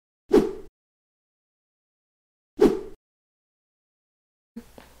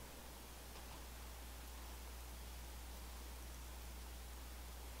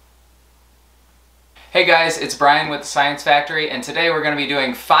Hey guys, it's Brian with the Science Factory, and today we're going to be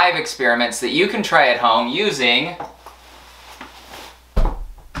doing 5 experiments that you can try at home using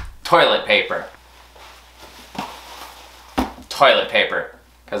toilet paper. Toilet paper,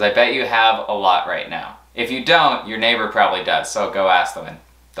 because I bet you have a lot right now. If you don't, your neighbor probably does, so go ask them and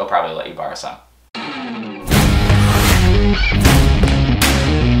they'll probably let you borrow some.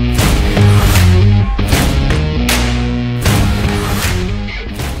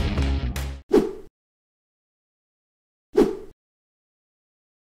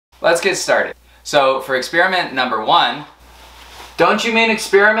 Let's get started. So for experiment number 1, don't you mean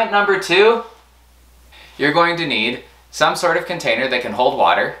experiment number 2? You're going to need some sort of container that can hold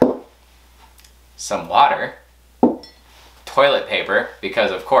water, some water, toilet paper, because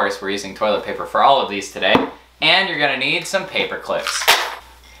of course we're using toilet paper for all of these today, and you're going to need some paper clips.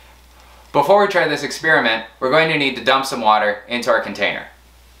 Before we try this experiment, we're going to need to dump some water into our container.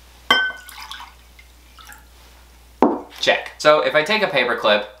 Check. So if I take a paper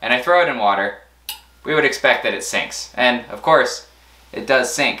clip and I throw it in water, we would expect that it sinks. And of course, it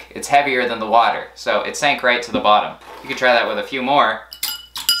does sink. It's heavier than the water, so it sank right to the bottom. You could try that with a few more.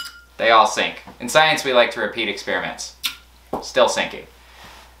 They all sink. In science, we like to repeat experiments. Still sinking.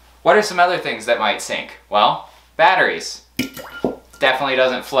 What are some other things that might sink? Well, batteries. Definitely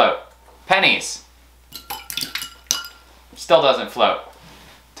doesn't float. Pennies. Still doesn't float.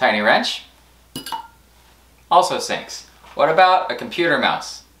 Tiny wrench. Also sinks. What about a computer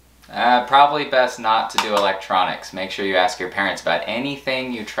mouse? Probably best not to do electronics. Make sure you ask your parents about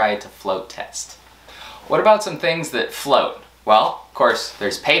anything you try to float test. What about some things that float? Well, of course,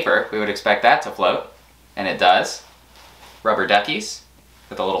 there's paper. We would expect that to float, and it does. Rubber duckies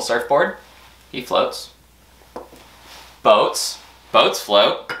with a little surfboard. He floats. Boats. Boats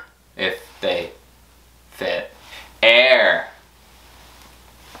float if they fit. Air.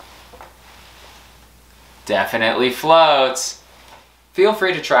 Definitely floats. Feel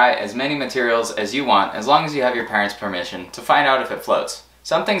free to try as many materials as you want as long as you have your parents' permission to find out if it floats.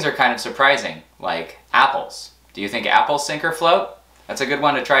 Some things are kind of surprising, like apples. Do you think apples sink or float? That's a good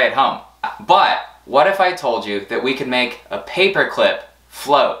one to try at home. But what if I told you that we could make a paper clip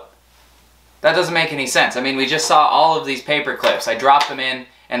float? That doesn't make any sense. I mean, we just saw all of these paper clips. I dropped them in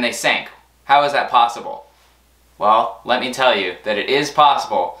and they sank. How is that possible? Well, let me tell you that it is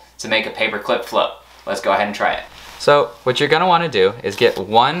possible to make a paper clip float. Let's go ahead and try it. So what you're going to want to do is get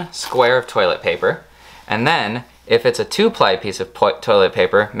 1 square of toilet paper, and then if it's a 2-ply piece of toilet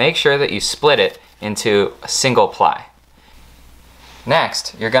paper, make sure that you split it into a single ply.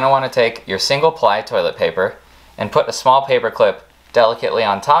 Next, you're going to want to take your single ply toilet paper and put a small paper clip delicately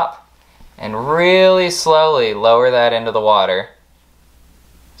on top and really slowly lower that into the water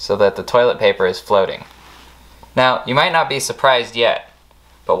so that the toilet paper is floating. Now, you might not be surprised yet,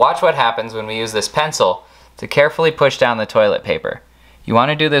 but watch what happens when we use this pencil to carefully push down the toilet paper. You want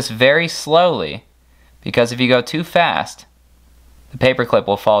to do this very slowly, because if you go too fast, the paper clip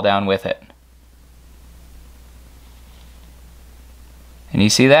will fall down with it. And you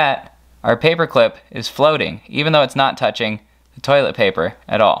see that? Our paper clip is floating, even though it's not touching the toilet paper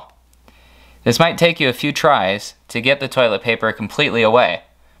at all. This might take you a few tries to get the toilet paper completely away,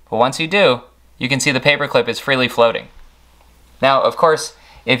 but once you do, you can see the paper clip is freely floating. Now, of course,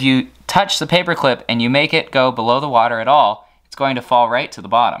 if you touch the paper clip and you make it go below the water at all, it's going to fall right to the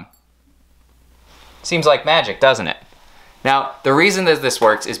bottom. Seems like magic, doesn't it? Now, the reason that this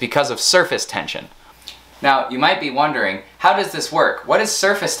works is because of surface tension. Now, you might be wondering, how does this work? What is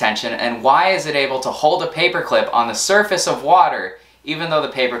surface tension, and why is it able to hold a paper clip on the surface of water even though the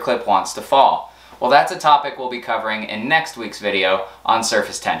paper clip wants to fall? Well, that's a topic we'll be covering in next week's video on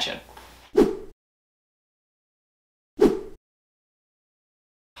surface tension.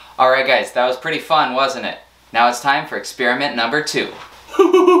 Alright guys, that was pretty fun, wasn't it? Now it's time for experiment number 2.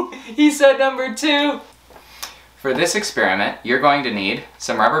 He said number 2! For this experiment, you're going to need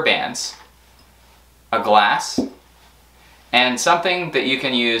some rubber bands, a glass, and something that you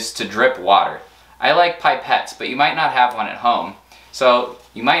can use to drip water. I like pipettes, but you might not have one at home. So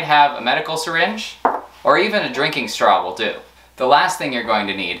you might have a medical syringe, or even a drinking straw will do. The last thing you're going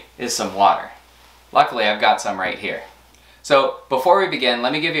to need is some water. Luckily, I've got some right here. So before we begin,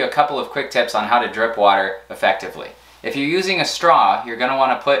 let me give you a couple of quick tips on how to drip water effectively. If you're using a straw, you're going to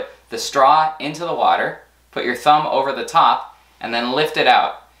want to put the straw into the water, put your thumb over the top, and then lift it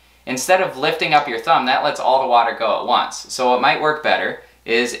out. Instead of lifting up your thumb, that lets all the water go at once. So what might work better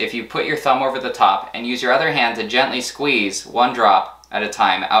is if you put your thumb over the top and use your other hand to gently squeeze 1 drop at a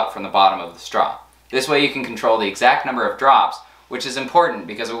time out from the bottom of the straw. This way you can control the exact number of drops, which is important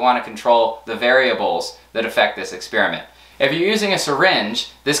because we want to control the variables that affect this experiment. If you're using a syringe,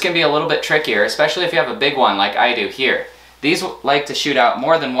 this can be a little bit trickier, especially if you have a big one like I do here. These like to shoot out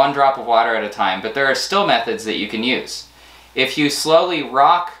more than one drop of water at a time, but there are still methods that you can use. If you slowly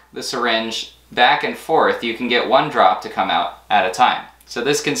rock the syringe back and forth, you can get one drop to come out at a time. So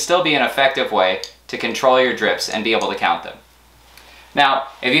this can still be an effective way to control your drips and be able to count them. Now,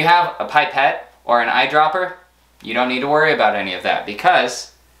 if you have a pipette or an eyedropper, you don't need to worry about any of that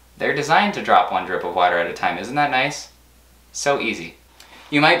because they're designed to drop one drip of water at a time. Isn't that nice? So easy.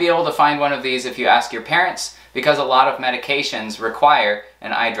 You might be able to find one of these if you ask your parents, because a lot of medications require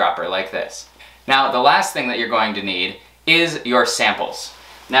an eyedropper like this. Now, the last thing that you're going to need is your samples.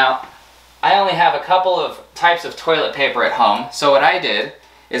 Now, I only have a couple of types of toilet paper at home, so what I did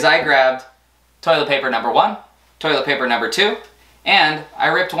is I grabbed toilet paper number 1, toilet paper number 2, and I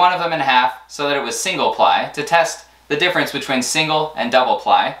ripped one of them in half so that it was single ply to test the difference between single and double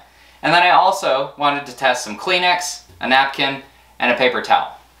ply. And then I also wanted to test some Kleenex, a napkin, and a paper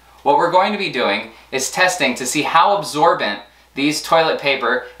towel. What we're going to be doing is testing to see how absorbent these toilet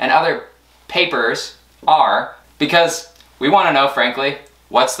paper and other papers are, because we want to know, frankly,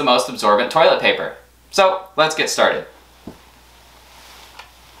 what's the most absorbent toilet paper. So let's get started.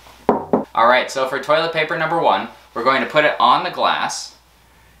 Alright, so for toilet paper number 1, we're going to put it on the glass.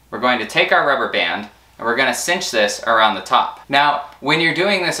 We're going to take our rubber band and we're going to cinch this around the top. Now, when you're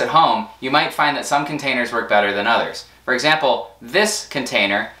doing this at home, you might find that some containers work better than others. For example, this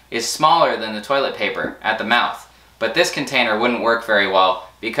container is smaller than the toilet paper at the mouth, but this container wouldn't work very well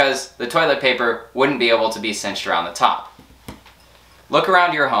because the toilet paper wouldn't be able to be cinched around the top. Look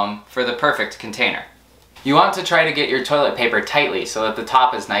around your home for the perfect container. You want to try to get your toilet paper tightly so that the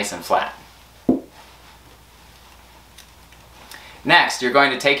top is nice and flat. Next, you're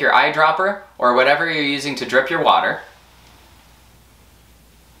going to take your eyedropper or whatever you're using to drip your water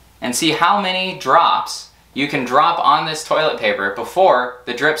and see how many drops you can drop on this toilet paper before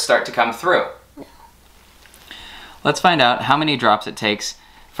the drips start to come through. Let's find out how many drops it takes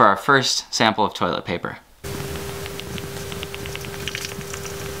for our first sample of toilet paper.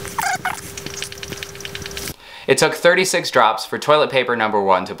 It took 36 drops for toilet paper number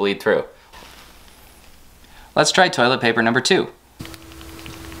 1 to bleed through. Let's try toilet paper number 2.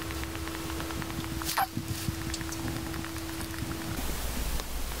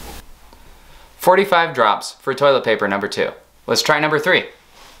 "45 drops for toilet paper number 2. Let's try number 3.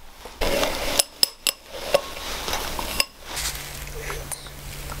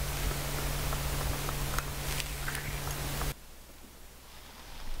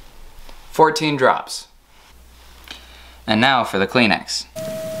 "14 drops. And now for the Kleenex.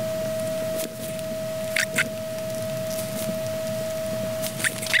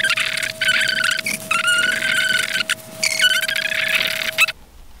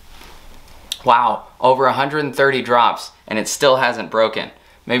 Wow, over 130 drops and it still hasn't broken.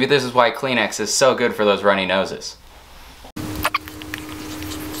 Maybe this is why Kleenex is so good for those runny noses.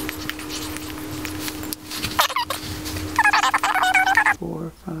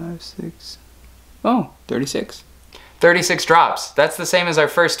 Four, 5, 6. Oh, 36. 36 drops. That's the same as our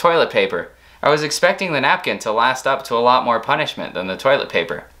first toilet paper. I was expecting the napkin to last up to a lot more punishment than the toilet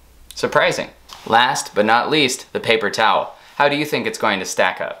paper. Surprising. Last but not least, the paper towel. How do you think it's going to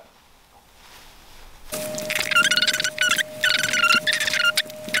stack up?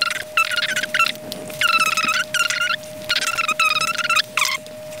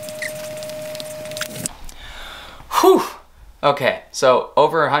 Whew! Okay, so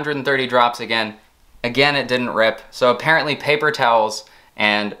over 130 drops again. Again, it didn't rip. So apparently paper towels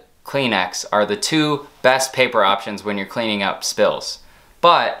and Kleenex are the two best paper options when you're cleaning up spills.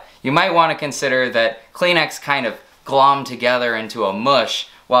 But you might want to consider that Kleenex kind of glom together into a mush,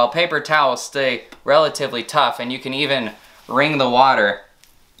 while paper towels stay relatively tough and you can even wring the water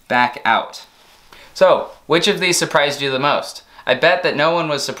back out. So, which of these surprised you the most? I bet that no one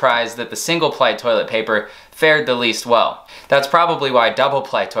was surprised that the single-ply toilet paper fared the least well. That's probably why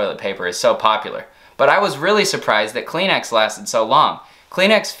double-ply toilet paper is so popular. But I was really surprised that Kleenex lasted so long.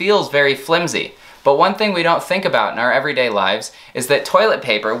 Kleenex feels very flimsy, but one thing we don't think about in our everyday lives is that toilet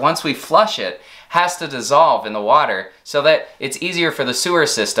paper, once we flush it, has to dissolve in the water so that it's easier for the sewer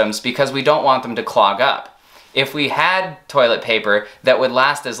systems because we don't want them to clog up. If we had toilet paper that would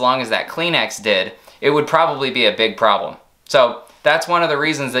last as long as that Kleenex did, it would probably be a big problem. So that's one of the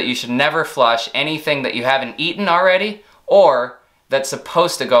reasons that you should never flush anything that you haven't eaten already or that's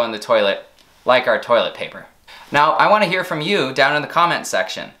supposed to go in the toilet, like our toilet paper. Now, I want to hear from you down in the comments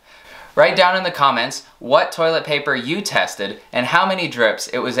section. Write down in the comments what toilet paper you tested and how many drips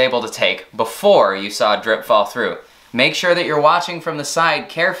it was able to take before you saw a drip fall through. Make sure that you're watching from the side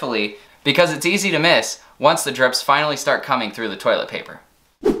carefully because it's easy to miss once the drips finally start coming through the toilet paper.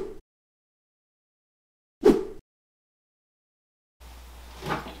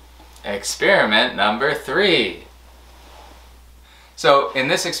 Experiment number 3. So in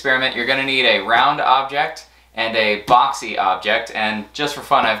this experiment, you're going to need a round object and a boxy object, and just for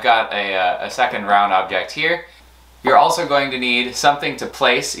fun I've got a second round object here. You're also going to need something to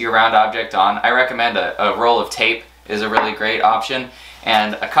place your round object on. I recommend a roll of tape is a really great option,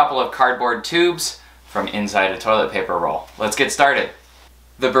 and a couple of cardboard tubes from inside a toilet paper roll. Let's get started.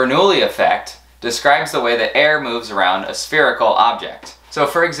 The Bernoulli effect describes the way that air moves around a spherical object. So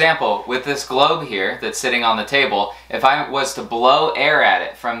for example, with this globe here that's sitting on the table, if I was to blow air at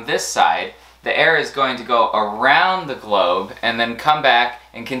it from this side, the air is going to go around the globe and then come back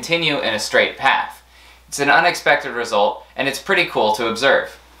and continue in a straight path. It's an unexpected result, and it's pretty cool to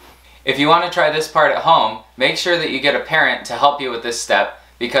observe. If you want to try this part at home, make sure that you get a parent to help you with this step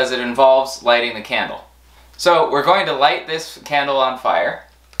because it involves lighting the candle. So we're going to light this candle on fire.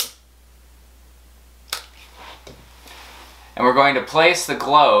 And we're going to place the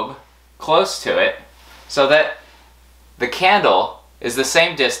globe close to it so that the candle is the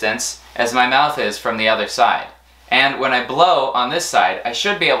same distance as my mouth is from the other side. And when I blow on this side, I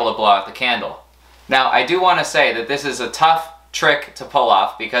should be able to blow out the candle. Now, I do want to say that this is a tough trick to pull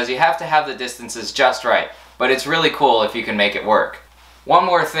off because you have to have the distances just right, but it's really cool if you can make it work. One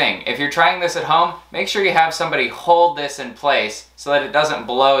more thing, if you're trying this at home, make sure you have somebody hold this in place so that it doesn't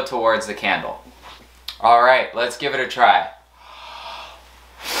blow towards the candle. Alright, let's give it a try.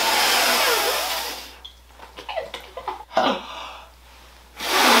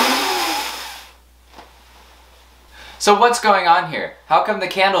 So what's going on here? How come the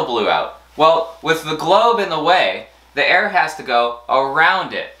candle blew out? Well, with the globe in the way, the air has to go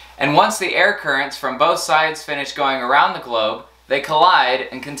around it. And once the air currents from both sides finish going around the globe, they collide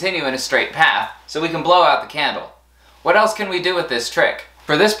and continue in a straight path, so we can blow out the candle. What else can we do with this trick?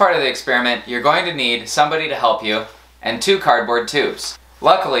 For this part of the experiment, you're going to need somebody to help you and 2 cardboard tubes.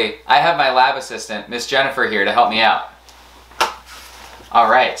 Luckily, I have my lab assistant, Miss Jennifer, here to help me out.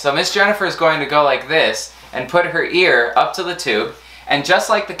 Alright, so Miss Jennifer is going to go like this and put her ear up to the tube, and just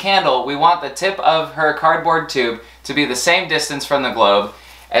like the candle, we want the tip of her cardboard tube to be the same distance from the globe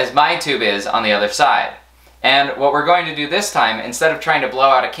as my tube is on the other side. And what we're going to do this time, instead of trying to blow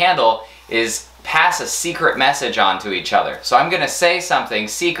out a candle, is pass a secret message on to each other. So I'm going to say something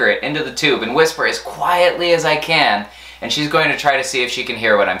secret into the tube and whisper as quietly as I can, and she's going to try to see if she can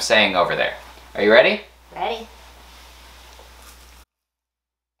hear what I'm saying over there. Are you ready? Ready.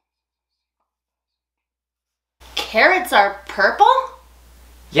 Carrots are purple?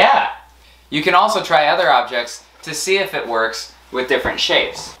 Yeah! You can also try other objects to see if it works with different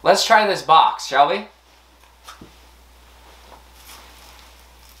shapes. Let's try this box, shall we?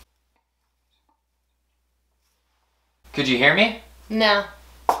 Could you hear me? No.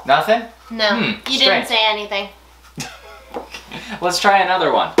 Nothing? No. You strange. didn't say anything. Let's try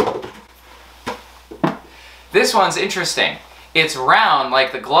another one. This one's interesting. It's round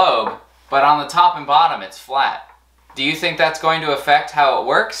like the globe, but on the top and bottom it's flat. Do you think that's going to affect how it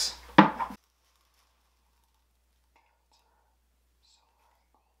works?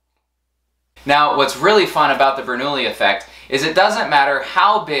 Now, what's really fun about the Bernoulli effect is it doesn't matter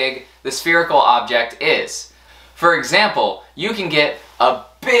how big the spherical object is. For example, you can get a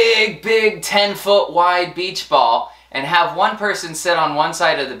big 10-foot wide beach ball and have one person sit on one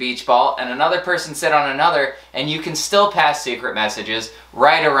side of the beach ball and another person sit on another, and you can still pass secret messages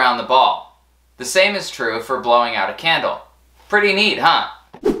right around the ball. The same is true for blowing out a candle. Pretty neat, huh?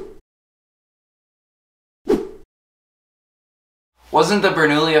 Wasn't the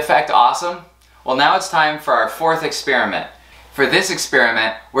Bernoulli effect awesome? Well, now it's time for our 4th experiment. For this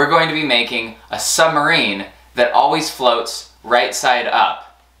experiment, we're going to be making a submarine that always floats right side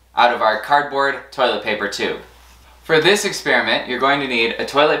up out of our cardboard toilet paper tube. For this experiment, you're going to need a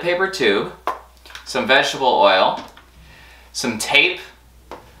toilet paper tube, some vegetable oil, some tape,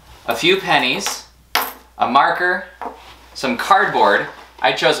 a few pennies, a marker, some cardboard.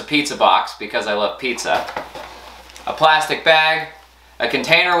 I chose a pizza box because I love pizza, a plastic bag, a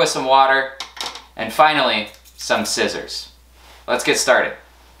container with some water, and finally, some scissors. Let's get started.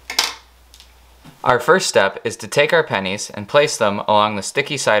 Our first step is to take our pennies and place them along the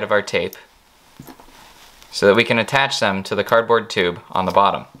sticky side of our tape so that we can attach them to the cardboard tube on the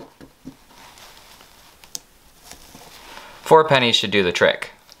bottom. 4 pennies should do the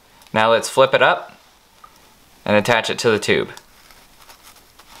trick. Now let's flip it up and attach it to the tube.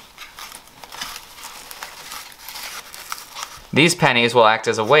 These pennies will act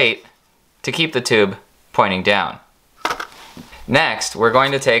as a weight to keep the tube pointing down. Next, we're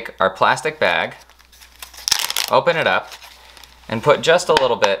going to take our plastic bag open it up, and put just a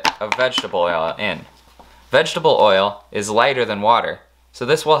little bit of vegetable oil in. Vegetable oil is lighter than water, so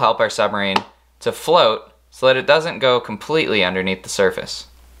this will help our submarine to float so that it doesn't go completely underneath the surface.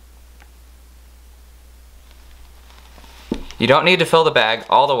 You don't need to fill the bag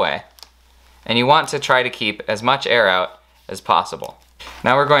all the way, and you want to try to keep as much air out as possible.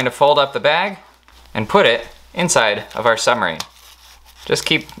 Now we're going to fold up the bag and put it inside of our submarine. Just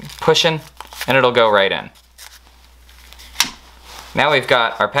keep pushing and it'll go right in. Now we've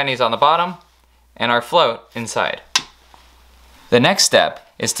got our pennies on the bottom and our float inside. The next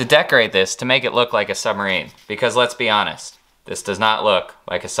step is to decorate this to make it look like a submarine, because let's be honest, this does not look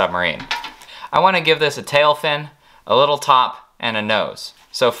like a submarine. I want to give this a tail fin, a little top, and a nose.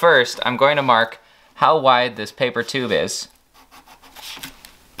 So first, I'm going to mark how wide this paper tube is.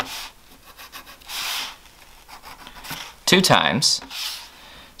 2 times,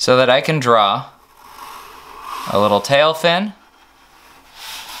 so that I can draw a little tail fin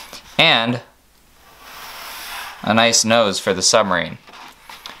and a nice nose for the submarine.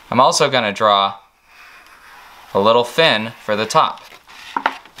 I'm also going to draw a little fin for the top.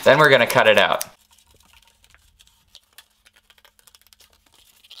 Then we're going to cut it out.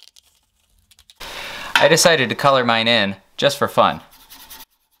 I decided to color mine in just for fun.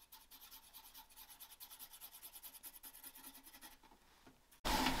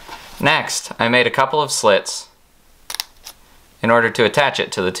 Next, I made a couple of slits in order to attach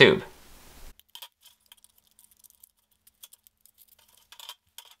it to the tube.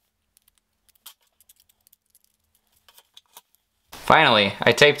 Finally,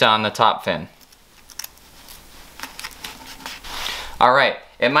 I taped on the top fin. Alright,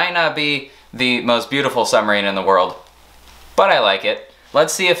 it might not be the most beautiful submarine in the world, but I like it.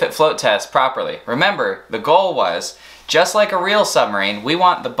 Let's see if it float tests properly. Remember, the goal was, just like a real submarine, we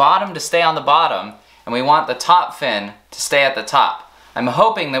want the bottom to stay on the bottom, and we want the top fin to stay at the top. I'm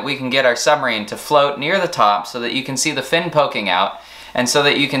hoping that we can get our submarine to float near the top so that you can see the fin poking out, and so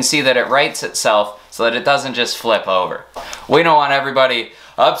that you can see that it rights itself so that it doesn't just flip over. We don't want everybody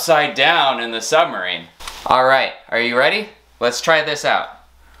upside down in the submarine. Alright, are you ready? Let's try this out.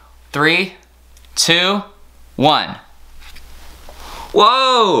 3, 2, 1.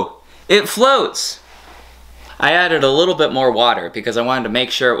 Whoa! It floats! I added a little bit more water because I wanted to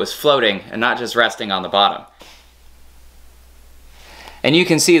make sure it was floating and not just resting on the bottom. And you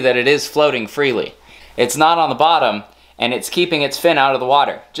can see that it is floating freely. It's not on the bottom, and it's keeping its fin out of the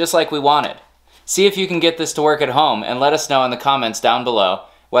water, just like we wanted. See if you can get this to work at home, and let us know in the comments down below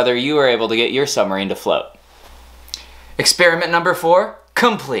whether you were able to get your submarine to float. Experiment number 4,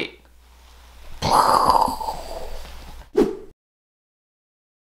 complete.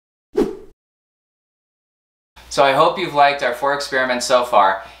 So I hope you've liked our 4 experiments so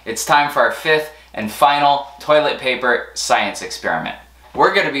far. It's time for our 5th and final toilet paper science experiment.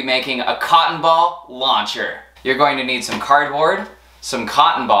 We're going to be making a cotton ball launcher. You're going to need some cardboard, some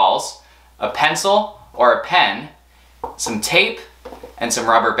cotton balls, a pencil or a pen, some tape, and some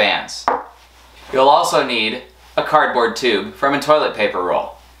rubber bands. You'll also need a cardboard tube from a toilet paper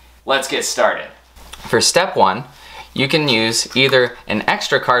roll. Let's get started. For step 1, you can use either an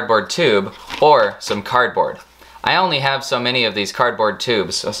extra cardboard tube or some cardboard. I only have so many of these cardboard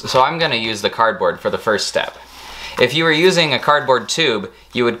tubes, so I'm going to use the cardboard for the first step. If you were using a cardboard tube,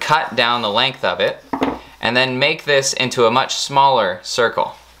 you would cut down the length of it and then make this into a much smaller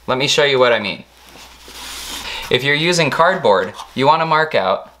circle. Let me show you what I mean. If you're using cardboard, you want to mark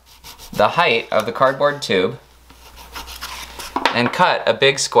out the height of the cardboard tube and cut a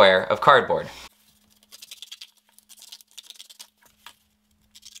big square of cardboard.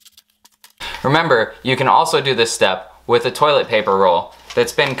 Remember, you can also do this step with a toilet paper roll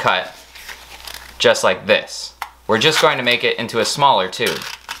that's been cut just like this. We're just going to make it into a smaller tube.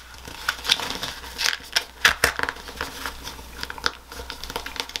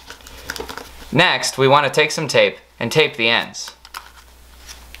 Next, we want to take some tape and tape the ends.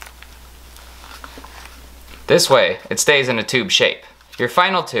 This way, it stays in a tube shape. Your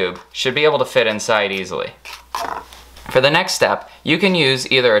final tube should be able to fit inside easily. For the next step, you can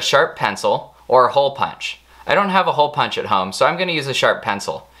use either a sharp pencil or a hole punch. I don't have a hole punch at home, so I'm going to use a sharp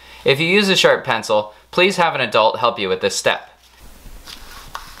pencil. If you use a sharp pencil, please have an adult help you with this step.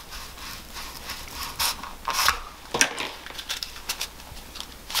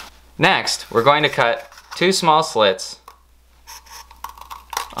 Next, we're going to cut 2 small slits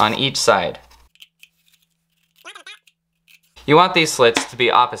on each side. You want these slits to be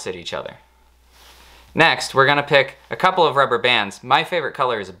opposite each other. Next, we're going to pick a couple of rubber bands. My favorite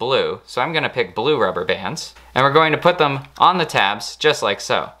color is blue, so I'm going to pick blue rubber bands. And we're going to put them on the tabs, just like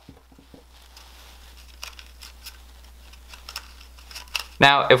so.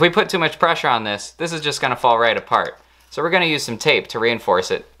 Now, if we put too much pressure on this is just going to fall right apart. So we're going to use some tape to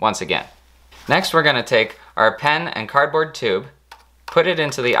reinforce it once again. Next, we're going to take our pen and cardboard tube, put it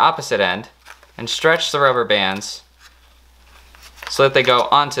into the opposite end, and stretch the rubber bands so that they go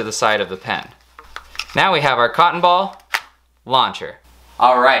onto the side of the pen. Now we have our cotton ball launcher.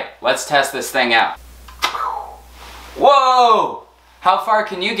 Alright, let's test this thing out. Whoa! How far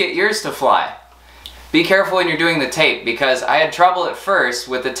can you get yours to fly? Be careful when you're doing the tape, because I had trouble at first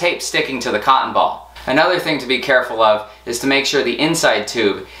with the tape sticking to the cotton ball. Another thing to be careful of is to make sure the inside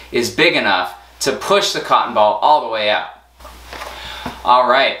tube is big enough to push the cotton ball all the way out.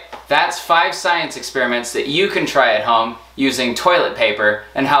 Alright, that's 5 science experiments that you can try at home using toilet paper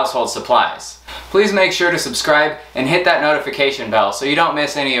and household supplies. Please make sure to subscribe and hit that notification bell so you don't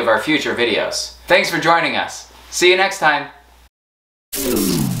miss any of our future videos. Thanks for joining us. See you next time.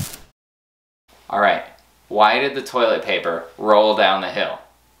 Alright, why did the toilet paper roll down the hill?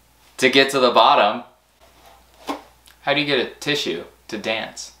 To get to the bottom. How do you get a tissue to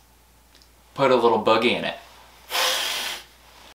dance? Put a little boogie in it.